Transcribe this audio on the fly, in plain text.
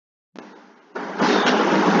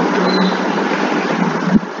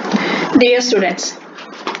Dear students,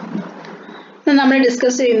 we will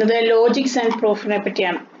discuss logics and proof. We will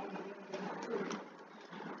proof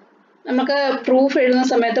proof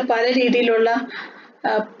induction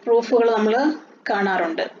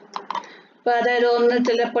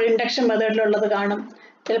method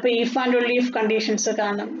if and only if conditions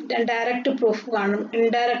then direct proof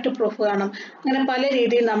indirect proof proof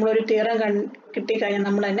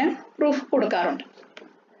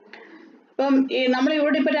we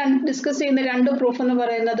discuss the proof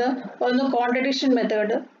contradiction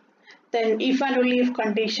method, then if and only if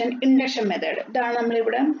condition, induction method. That's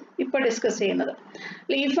we discuss.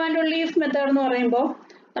 If and only if method we have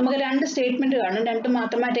two statement, two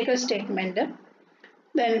mathematical statement.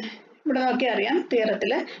 Then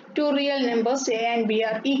two real numbers A and B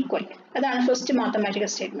are equal. That's the first mathematical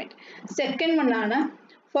statement. Second one,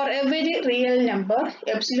 for every real number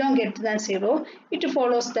epsilon greater than 0, it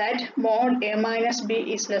follows that mod A minus B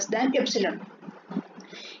is less than epsilon.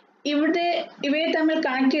 ഇവിടെ ഇവയെ തമ്മിൽ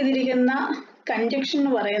connect ചെയ്തിരിക്കുന്ന congestion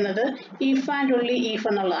എന്ന് പറയുന്നത് if and only if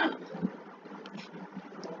എന്നുള്ളതാണ്.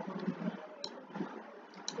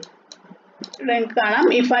 കാണാം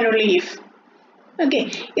if and only if. Okay,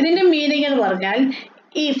 ഇതിന്റെ meaning എന്ന് പറഞ്ഞാൽ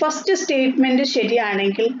ഈ ഫസ്റ്റ് സ്റ്റേറ്റ്മെന്റ്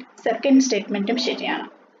ശരിയാണെങ്കിൽ സെക്കൻഡ് സ്റ്റേറ്റ്മെന്റും ശരിയാണ്.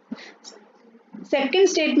 സെക്കൻഡ്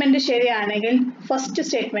സ്റ്റേറ്റ്മെന്റ് ശരിയാണെങ്കിൽ ഫസ്റ്റ്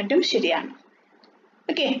സ്റ്റേറ്റ്മെന്റും ശരിയാണ്.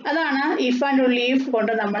 ഓക്കേ, അതാണ് if and only if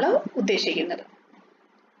കൊണ്ട് നമ്മൾ ഉദ്ദേശിക്കുന്നത്.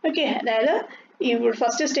 ഓക്കേ, അതായത് ഈ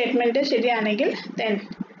ഫസ്റ്റ് സ്റ്റേറ്റ്മെന്റ് ശരിയാണെങ്കിൽ then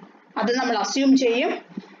അത് നമ്മൾ അസ്യൂം ചെയ്യും,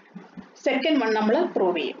 സെക്കൻഡ് വൺ നമ്മൾ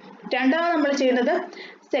പ്രൂവ് ചെയ്യും. രണ്ടാമത് നമ്മൾ ചെയ്യുന്നത്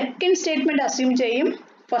സെക്കൻഡ് സ്റ്റേറ്റ്മെന്റ് അസ്യൂം ചെയ്യും,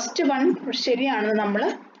 ഫസ്റ്റ് വൺ ശരിയാണെന്ന് നമ്മൾ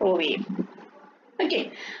പ്രൂവ് ചെയ്യും. ഓക്കേ,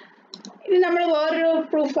 ഇത് നമ്മൾ വേറൊരു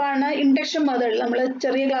പ്രൂഫാണ് ഇൻഡക്ഷൻ മെത്തേഡ്. നമ്മൾ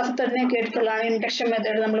ചെറിയ ക്ലാസ്സിൽ തന്നെ കേട്ടിട്ടുള്ളതാണ് ഇൻഡക്ഷൻ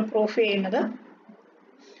മെത്തേഡ് നമ്മൾ പ്രൂഫ് ചെയ്യുന്നത്.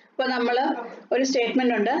 അപ്പോൾ നമ്മൾ ഒരു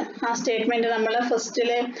സ്റ്റേറ്റ്മെന്റ് ഉണ്ട്, ആ സ്റ്റേറ്റ്മെന്റ് നമ്മൾ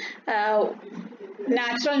ഫസ്റ്റിലെ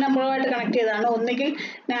നാച്ചുറൽ നമ്പറുമായിട്ട് കണക്ട് ചെയ്തതാണ്. ഒന്നുകിൽ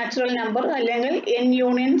നാച്ചുറൽ നമ്പർ അല്ലെങ്കിൽ n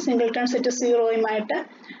union singleton set 0യുമായിട്ട്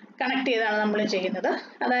connect ചെയ്താണ് നമ്മൾ ചെയ്യുന്നത്.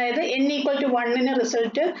 അതായത് n equal to 1ന്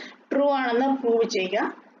result true ആണെന്ന് പ്രൂവ് ചെയ്യുക,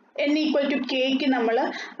 n equal to kക്ക് നമ്മൾ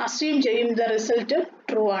അസ്യൂം ചെയ്യും ദ റിസൾട്ട്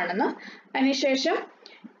ട്രൂ ആണെന്ന്. അതിനുശേഷം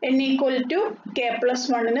n equal to k plus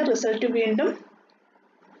 1ന് result വീണ്ടും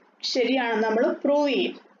ശരിയാണെന്ന് നമ്മൾ പ്രൂവ്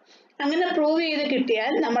ചെയ്യും. അങ്ങനെ പ്രൂവ് ചെയ്ത്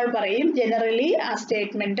കിട്ടിയാൽ നമ്മൾ പറയും ജനറലി ആ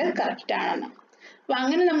സ്റ്റേറ്റ്മെന്റ് കറക്റ്റ് ആണെന്ന്. അപ്പോൾ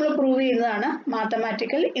അങ്ങനെ നമ്മൾ പ്രൂവ് ചെയ്യുന്നതാണ്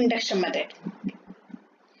മാത്തമാറ്റിക്കൽ ഇൻഡക്ഷൻ മെത്തേഡ്.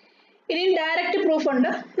 ഇനി ഡയറക്റ്റ് പ്രൂഫ് ഉണ്ട്.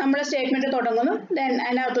 നമ്മൾ സ്റ്റേറ്റ്മെന്റ് തുടങ്ങുന്നു, ദെൻ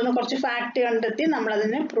അതിനകത്തുനിന്ന് കുറച്ച് ഫാക്ട് കണ്ടെത്തി നമ്മൾ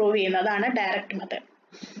അതിനെ പ്രൂവ് ചെയ്യുന്നതാണ് ഡയറക്റ്റ് മെത്തേഡ്.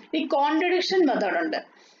 ഈ കോൺട്രഡിക്ഷൻ മെത്തേഡ് ഉണ്ട്.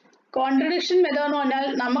 കോൺട്രഡിക്ഷൻ മെത്തേഡ് എന്ന് പറഞ്ഞാൽ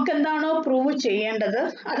നമുക്ക് എന്താണോ പ്രൂവ് ചെയ്യേണ്ടത്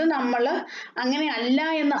അത് നമ്മൾ അങ്ങനെ അല്ല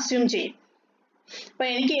എന്ന് അസ്യൂം ചെയ്യും. അപ്പോൾ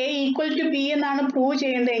എനിക്ക് A ഈക്വൽ ടു B എന്നാണ് പ്രൂവ്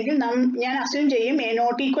ചെയ്യേണ്ടതെങ്കിൽ ഞാൻ അസ്യൂം ചെയ്യും A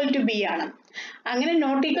not equal to B ആണ്. അങ്ങനെ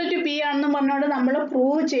നോട്ട് ഈക്വൽ ടു B ആണെന്ന് പറഞ്ഞുകൊണ്ട് നമ്മൾ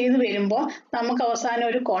പ്രൂവ് ചെയ്ത് വരുമ്പോൾ നമുക്ക് അവസാനം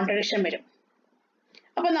ഒരു കോൺട്രഡിക്ഷൻ വരും.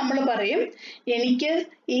 അപ്പോൾ നമ്മൾ പറയും എനിക്ക്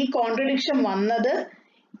ഈ കോൺട്രഡിക്ഷൻ വന്നത്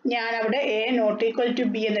ഞാൻ അവിടെ A not equal to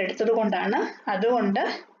B എന്ന് എടുത്തത് കൊണ്ടാണ്, അതുകൊണ്ട്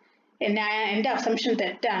എൻ്റെ അസംഷൻ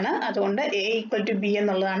തെറ്റാണ്, അതുകൊണ്ട് A ഈക്വൽ ടു B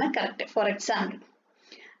എന്നുള്ളതാണ് കറക്റ്റ്, ഫോർ എക്സാമ്പിൾ.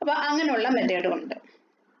 അപ്പോൾ അങ്ങനെയുള്ള മെത്തേഡും ഉണ്ട്.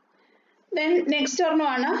 Then next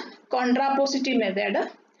ഒരെണ്ണമാണ് contrapositive method.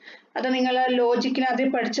 അത് നിങ്ങൾ ലോജിക്കിനകത്ത്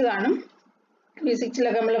പഠിച്ചു കാണും,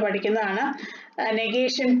 ഫിസിക്സിലൊക്കെ നമ്മൾ പഠിക്കുന്നതാണ്.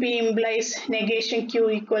 Negation P implies negation Q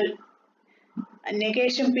equal,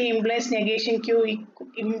 negation P implies negation Q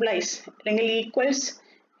implies അല്ലെങ്കിൽ equals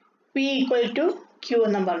P equal to Q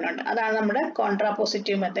എന്നും പറഞ്ഞുകൊണ്ട്, അതാണ് നമ്മുടെ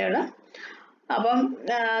കോൺട്രാപോസിറ്റീവ് മെത്തേഡ്. അപ്പം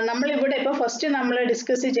നമ്മളിവിടെ ഇപ്പോൾ ഫസ്റ്റ് നമ്മൾ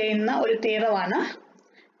ഡിസ്കസ് ചെയ്യുന്ന ഒരു തിയറമാണ്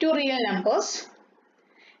to real numbers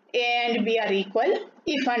A and B are equal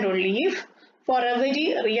if and only if for every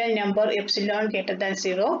real number epsilon greater than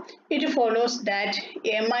 0, it follows that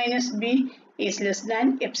A minus B is less than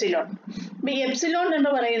epsilon. ഈ epsilon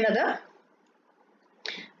എന്ന് പറയുന്നത്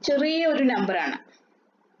ചെറിയ ഒരു നമ്പറാണ്.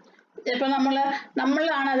 ചിലപ്പോൾ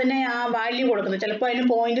നമ്മളാണ് അതിനെ ആ വാല്യൂ കൊടുക്കുന്നത്. ചിലപ്പോൾ അതിന്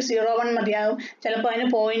 0.01 മതിയാകും, ചിലപ്പോൾ അതിന്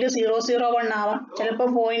 0.001 ആവാം, ചിലപ്പോൾ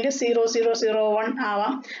 0.0001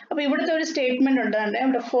 ആവാം. അപ്പോൾ ഇവിടുത്തെ ഒരു സ്റ്റേറ്റ്മെന്റ് ഉണ്ട്,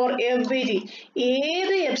 ഇവിടെ ഫോർ എവരി,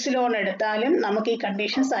 ഏത് എപ്സിലോൺ എടുത്താലും നമുക്ക് ഈ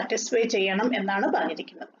കണ്ടീഷൻ സാറ്റിസ്ഫൈ ചെയ്യണം എന്നാണ്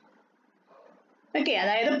പറഞ്ഞിരിക്കുന്നത്. ഓക്കെ,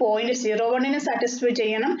 അതായത് 0.01ന് സാറ്റിസ്ഫൈ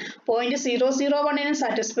ചെയ്യണം, 0.001ന്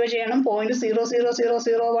സാറ്റിസ്ഫൈ ചെയ്യണം,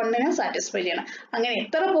 0.00001ന് സാറ്റിസ്ഫൈ ചെയ്യണം. അങ്ങനെ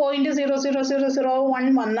എത്ര 0.00001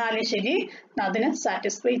 വന്നാലും ശരി അതിന്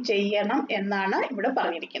സാറ്റിസ്ഫൈ ചെയ്യണം എന്നാണ് ഇവിടെ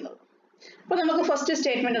പറഞ്ഞിരിക്കുന്നത്. അപ്പോൾ നമുക്ക് ഫസ്റ്റ്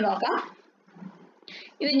സ്റ്റേറ്റ്മെന്റ് നോക്കാം.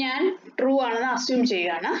 ഇത് ഞാൻ ട്രൂ ആണെന്ന് അസ്യൂം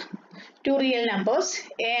ചെയ്യുകയാണ്. To real numbers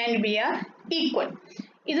A and B are equal.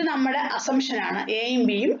 ഇത് നമ്മുടെ അസംഷൻ ആണ്, എയും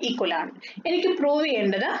ബിയും ഈക്വൽ ആണ്. എനിക്ക് പ്രൂവ്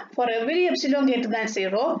ചെയ്യേണ്ടത് for every epsilon greater than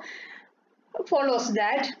 0 follows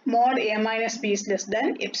that mod a minus b is less than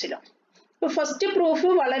epsilon. So first proof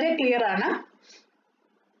വളരെ clear ആണ്.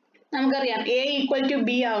 നമുക്കറിയാം a equal to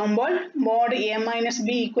b ആകുമ്പോൾ mod a minus b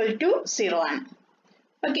equal to 0 ആണ്.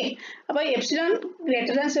 Okay, അപ്പോൾ epsilon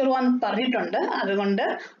greater than 0 എന്ന് പറഞ്ഞിട്ടുണ്ട്, അതുകൊണ്ട്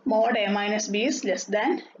mod a minus b is less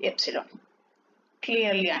than epsilon.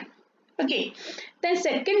 Clearly ആണ്. ഓക്കെ, ദെൻ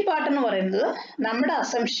സെക്കൻഡ് പാർട്ട് എന്ന് പറയുന്നത് നമ്മുടെ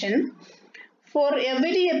assumption for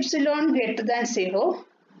every epsilon greater than 0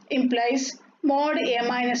 implies mod a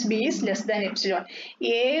minus b is less than epsilon.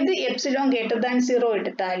 ഏത് epsilon greater than 0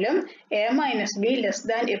 എടുത്താലും a minus b less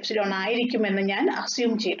than epsilon ആയിരിക്കുമെന്ന് ഞാൻ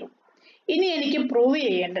assume ചെയ്തു. ഇനി എനിക്ക് പ്രൂവ്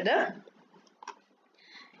ചെയ്യേണ്ടത്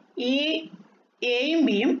ഈ എയും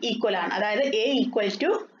ബിയും ഈക്വൽ ആണ്, അതായത് a ഈക്വൽ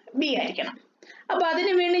ടു ബി ആയിരിക്കണം. അപ്പോൾ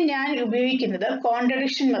അതിനു വേണ്ടി ഞാൻ ഉപയോഗിക്കുന്നത്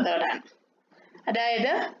കോൺട്രഡിക്ഷൻ മെത്തേഡാണ്.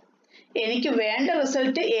 അതായത് എനിക്ക് വേണ്ട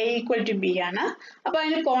result a equal to B ആണ്. അപ്പോൾ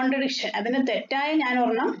അതിന് കോൺട്രഡിക്ഷൻ, അതിന് തെറ്റായ ഞാൻ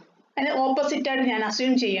ഒരെണ്ണം അതിന് ഓപ്പോസിറ്റ് ആയിട്ട് ഞാൻ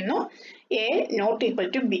അസ്യൂം ചെയ്യുന്നു, a not equal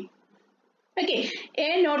to B. Okay, a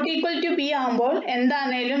not equal to B ആകുമ്പോൾ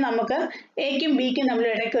എന്താണേലും നമുക്ക് എക്കും ബിക്കും തമ്മിൽ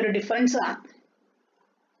ഇടയ്ക്ക് ഒരു ഡിഫറൻസ് കാണും,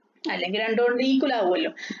 അല്ലെങ്കിൽ രണ്ടുകൊണ്ട് ഈക്വൽ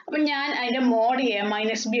ആവുമല്ലോ. അപ്പം ഞാൻ അതിൻ്റെ മോഡ് a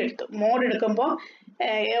മൈനസ് ബി എടുത്തു. മോഡ് എടുക്കുമ്പോൾ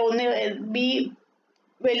ഒന്ന് ബി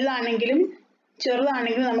വലുതാണെങ്കിലും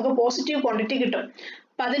ചെറുതാണെങ്കിലും നമുക്ക് പോസിറ്റീവ് ക്വാണ്ടിറ്റി കിട്ടും.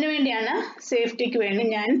 അപ്പം അതിനു വേണ്ടിയാണ് സേഫ്റ്റിക്ക് വേണ്ടി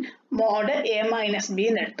ഞാൻ മോഡ് a മൈനസ് ബി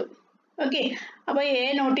എന്ന് എടുത്തു. ഓക്കെ, അപ്പോൾ a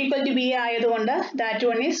not equal to B ആയതുകൊണ്ട് that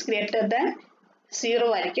one is greater than 0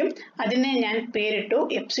 ആയിരിക്കും. അതിനെ ഞാൻ പേരിട്ടു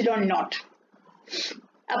എപ്സിലോൺ നോട്ട്.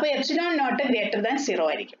 അപ്പോൾ എപ്സിലോൺ നോട്ട് ഗ്രേറ്റർ ദാൻ 0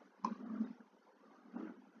 ആയിരിക്കും.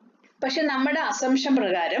 പക്ഷെ നമ്മുടെ അസംഷൻ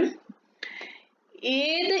പ്രകാരം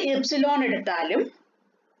ഏത് എപ്സിലോൺ എടുത്താലും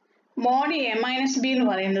മോഡ് a മൈനസ് ബി എന്ന്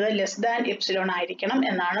പറയുന്നത് ലെസ് ദാൻ എപ്സിലോൺ ആയിരിക്കണം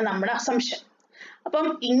എന്നാണ് നമ്മുടെ അസംഷൻ. അപ്പം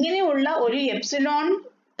ഇങ്ങനെയുള്ള ഒരു എപ്സിലോൺ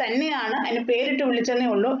തന്നെയാണ് അതിന് പേരിട്ട് വിളിച്ചതേ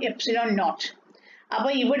ഉള്ളൂ എപ്സിലോൺ നോട്ട്.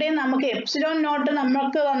 അപ്പോൾ ഇവിടെ നമുക്ക് എപ്സിലോൺ നോട്ട്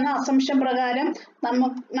നമുക്ക് വന്ന അസംഷൻ പ്രകാരം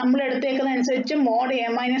നമ്മൾ എടുത്തേക്കുന്നതനുസരിച്ച് mode a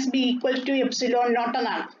minus B equal to epsilon naught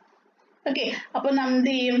എന്നാണ്. ഓക്കെ, അപ്പോൾ നമ്മൾ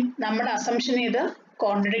എന്ത് ചെയ്യും, നമ്മുടെ അസംഷൻ ഇത്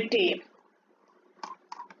കോൺട്രഡിക്റ്റ് ചെയ്യും.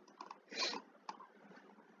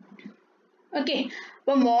 ഓക്കെ,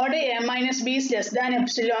 അപ്പോൾ mode a minus B is less than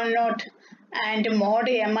epsilon naught and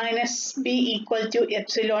mode a minus B equal to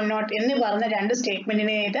epsilon naught എന്ന് പറഞ്ഞ രണ്ട്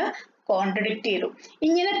സ്റ്റേറ്റ്മെന്റിനെ ഇത് കോൺട്രഡിക്റ്റ് ചെയ്തു.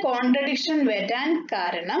 ഇങ്ങനെ കോൺട്രഡിക്ഷൻ വരാൻ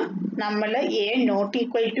കാരണം നമ്മൾ a not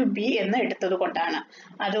equal to B എന്ന് എടുത്തത് കൊണ്ടാണ്.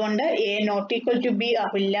 അതുകൊണ്ട് a not equal to B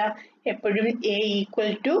ആവില്ല, എപ്പോഴും a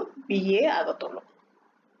equal to B A ആകത്തുള്ളൂ.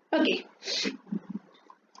 Okay,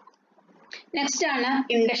 next ആണ്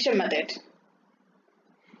ഇൻഡക്ഷൻ മെത്തേഡ്.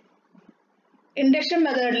 ഇൻഡക്ഷൻ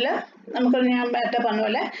മെത്തേഡിൽ നമുക്ക് ഞാൻ നേരത്തെ പറഞ്ഞ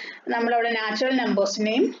പോലെ നമ്മളവിടെ natural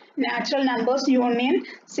നമ്പേഴ്സിനെയും natural numbers union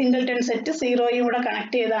singleton set 0യും കൂടെ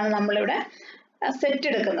കണക്ട് ചെയ്താണ് നമ്മളിവിടെ സെറ്റ്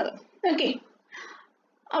എടുക്കുന്നത്. ഓക്കെ,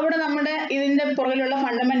 അവിടെ നമ്മുടെ ഇതിൻ്റെ പുറകിലുള്ള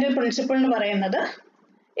ഫണ്ടമെന്റൽ പ്രിൻസിപ്പിൾ എന്ന് പറയുന്നത്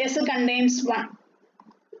എസ് കണ്ടെയ്ൻസ് 1,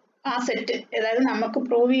 ആ സെറ്റ്, അതായത് നമുക്ക്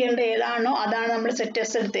പ്രൂവ് ചെയ്യേണ്ട ഏതാണോ അതാണ് നമ്മൾ സെറ്റ്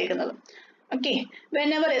എസ് എടുത്തേക്കുന്നത്. Okay,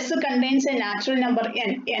 whenever S contains a natural number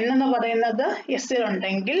n എന്ന് പറയുന്നത് S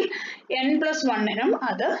ഉണ്ടെങ്കിൽ n+1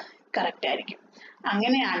 അത് കറക്റ്റ് ആയിരിക്കും.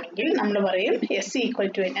 അങ്ങനെയാണെങ്കിൽ നമ്മൾ പറയും S ഈക്വൽ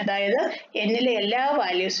ടു n, അതായത് എന്നിലെ എല്ലാ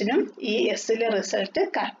വാല്യൂസിനും ഈ എസിലെ റിസൾട്ട്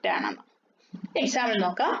കറക്റ്റ് ആണെന്ന്. എക്സാമ്പിൾ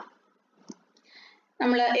നോക്കാം.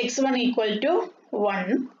 നമ്മൾ x1 equal to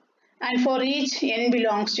 1 and for each n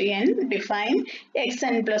belongs to n define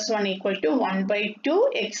xn+1 equal to 1/2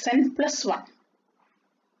 xn+1.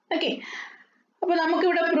 Okay, അപ്പോൾ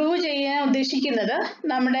നമുക്കിവിടെ പ്രൂവ് ചെയ്യാൻ ഉദ്ദേശിക്കുന്നത്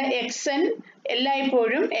നമ്മുടെ xn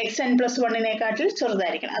എല്ലായ്പ്പോഴും xn+1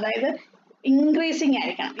 ചെറുതായിരിക്കണം, അതായത് ഇൻക്രീസിങ്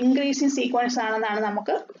ആയിരിക്കണം, ഇൻക്രീസിങ് സീക്വൻസ് ആണെന്നാണ്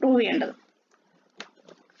നമുക്ക് പ്രൂവ് ചെയ്യേണ്ടത്.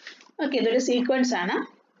 ഓക്കെ, ഇതൊരു സീക്വൻസ് ആണ്.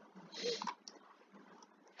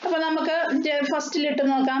 അപ്പോൾ നമുക്ക് ഫസ്റ്റിലിട്ട്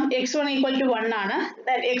നോക്കാം. x1 ഈക്വൽ ടു 1 ആണ്.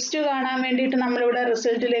 x2 കാണാൻ വേണ്ടിയിട്ട് നമ്മളിവിടെ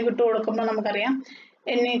റിസൾട്ടിലേക്ക് ഇട്ട് കൊടുക്കുമ്പോൾ നമുക്കറിയാം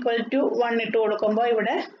n ഈക്വൽ ടു 1 ഇട്ട് കൊടുക്കുമ്പോൾ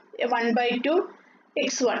ഇവിടെ 1/2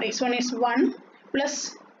 x1 ഈസ് 1 പ്ലസ്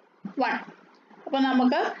 1, അപ്പോൾ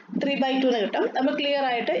നമുക്ക് 3/2 എന്ന് കിട്ടും. അപ്പോൾ ക്ലിയർ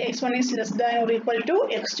ആയിട്ട് x1 is less than or equal to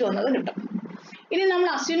x2 എന്നത് കിട്ടും. ഇനി നമ്മൾ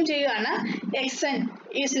അസ്യൂം ചെയ്യുകയാണ് xn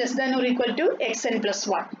is less than or equal to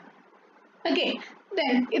xn+1. Okay,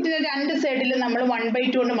 then ഇതിന് രണ്ട് സൈഡിൽ നമ്മൾ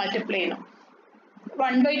 1/2 കൊണ്ട് മൾട്ടിപ്ലൈ ചെയ്യുന്നു.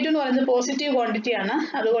 1/2 എന്ന് പറയുന്നത് പോസിറ്റീവ് ക്വാണ്ടിറ്റി ആണ്,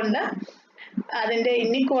 അതുകൊണ്ട് അതിൻ്റെ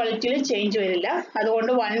ഇൻഇക്വാളിറ്റിയിൽ ചേഞ്ച് വരില്ല.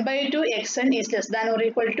 അതുകൊണ്ട് 1/2 xn is less than or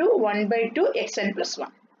equal to 1/2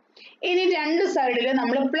 xn+1. ഇനി രണ്ട് സൈഡിൽ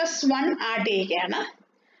നമ്മൾ +1 ആഡ് ചെയ്യുകയാണ്.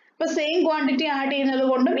 അപ്പോൾ സെയിം ക്വാണ്ടിറ്റി ആഡ് ചെയ്യുന്നത്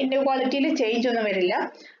കൊണ്ടും ഇൻഇക്വാളിറ്റിയിൽ ചേഞ്ച് ഒന്നും വരില്ല.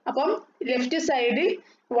 അപ്പം ലെഫ്റ്റ് സൈഡിൽ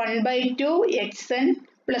 1/2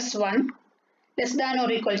 xn+1 less than or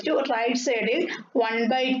equal to right സൈഡിൽ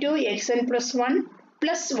 1/2 xn+1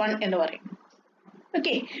 +1 എന്ന് പറയും.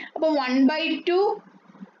 ഓക്കെ, അപ്പോൾ 1/2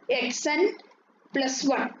 xn plus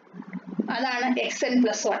 1 അതാണ് xn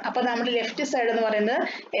plus 1. അപ്പോൾ നമ്മുടെ ലെഫ്റ്റ് സൈഡ് എന്ന് പറയുന്നത്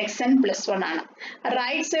xn plus 1 ആണ്.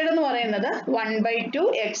 റൈറ്റ് സൈഡ് എന്ന് പറയുന്നത് 1/2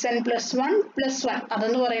 xn plus 1 plus 1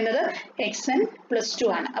 അതെന്ന് പറയുന്നത് xn plus 2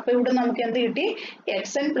 ആണ്. അപ്പോൾ ഇവിടെ നമുക്ക് എന്ത് കിട്ടി?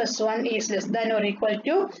 xn plus 1 is less than or equal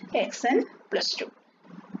to xn plus 2.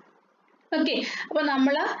 Okay, അപ്പോൾ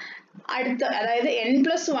നമ്മൾ അടുത്ത അതായത്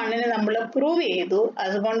n+1 നമ്മൾ പ്രൂവ് ചെയ്തു.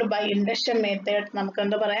 അതുകൊണ്ട് ബൈ ഇൻഡക്ഷൻ മെത്തേഡ് നമുക്ക്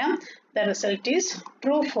എന്ത് പറയാം? The result is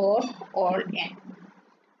true for all n.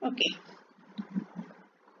 Okay.